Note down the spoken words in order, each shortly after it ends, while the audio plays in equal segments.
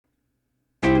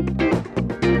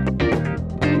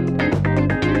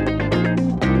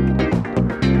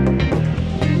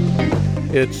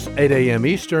It's 8 a.m.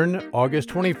 Eastern, August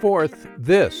 24th.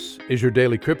 This is your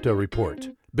daily crypto report.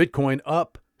 Bitcoin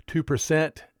up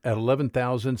 2% at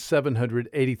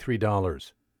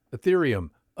 $11,783. Ethereum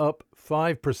up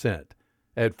 5%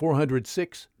 at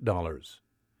 $406.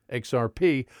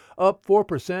 XRP up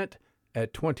 4%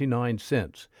 at 29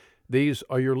 cents. These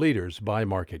are your leaders by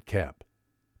market cap.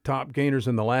 Top gainers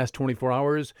in the last 24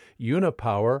 hours,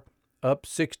 Unipower up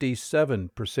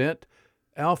 67%,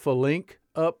 Alpha Link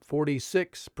up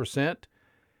 46%,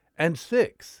 and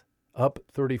SIX up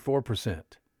 34%.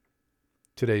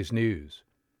 Today's news.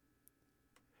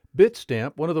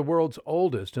 Bitstamp, one of the world's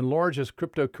oldest and largest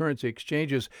cryptocurrency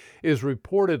exchanges, is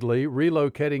reportedly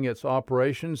relocating its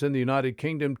operations in the United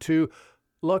Kingdom to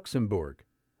Luxembourg.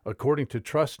 According to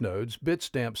trust nodes,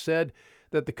 Bitstamp said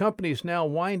that the company is now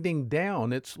winding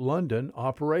down its London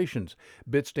operations.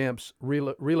 Bitstamp's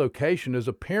relocation is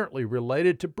apparently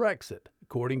related to Brexit,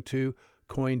 according to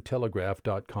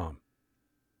Cointelegraph.com.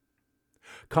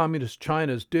 Communist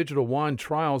China's digital yuan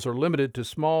trials are limited to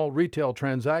small retail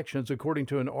transactions, according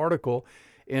to an article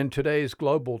in today's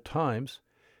Global Times.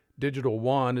 Digital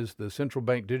yuan is the central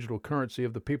bank digital currency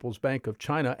of the People's Bank of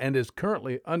China and is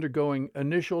currently undergoing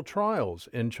initial trials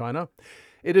in China.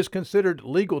 It is considered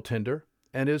legal tender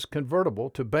and is convertible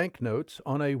to banknotes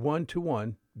on a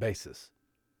one-to-one basis.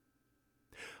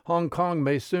 Hong Kong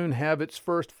may soon have its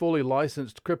first fully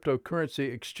licensed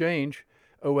cryptocurrency exchange.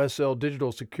 OSL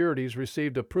Digital Securities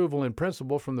received approval in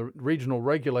principle from the regional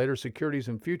regulator Securities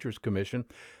and Futures Commission.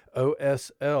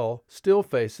 OSL still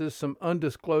faces some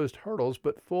undisclosed hurdles,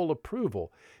 but full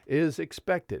approval is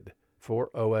expected for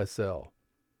OSL.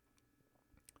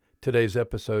 Today's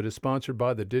episode is sponsored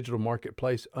by the digital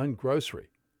marketplace Ungrocery.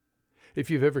 If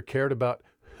you've ever cared about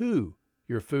who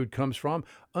your food comes from,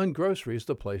 Ungrocery is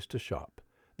the place to shop.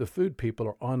 The food people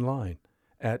are online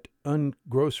at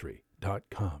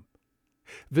ungrocery.com.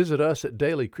 Visit us at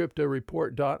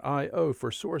dailycryptoreport.io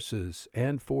for sources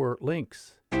and for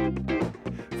links.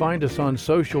 Find us on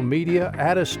social media,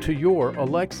 add us to your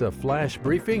Alexa flash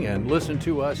briefing, and listen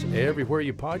to us everywhere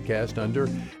you podcast under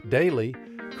Daily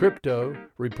Crypto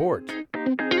Report.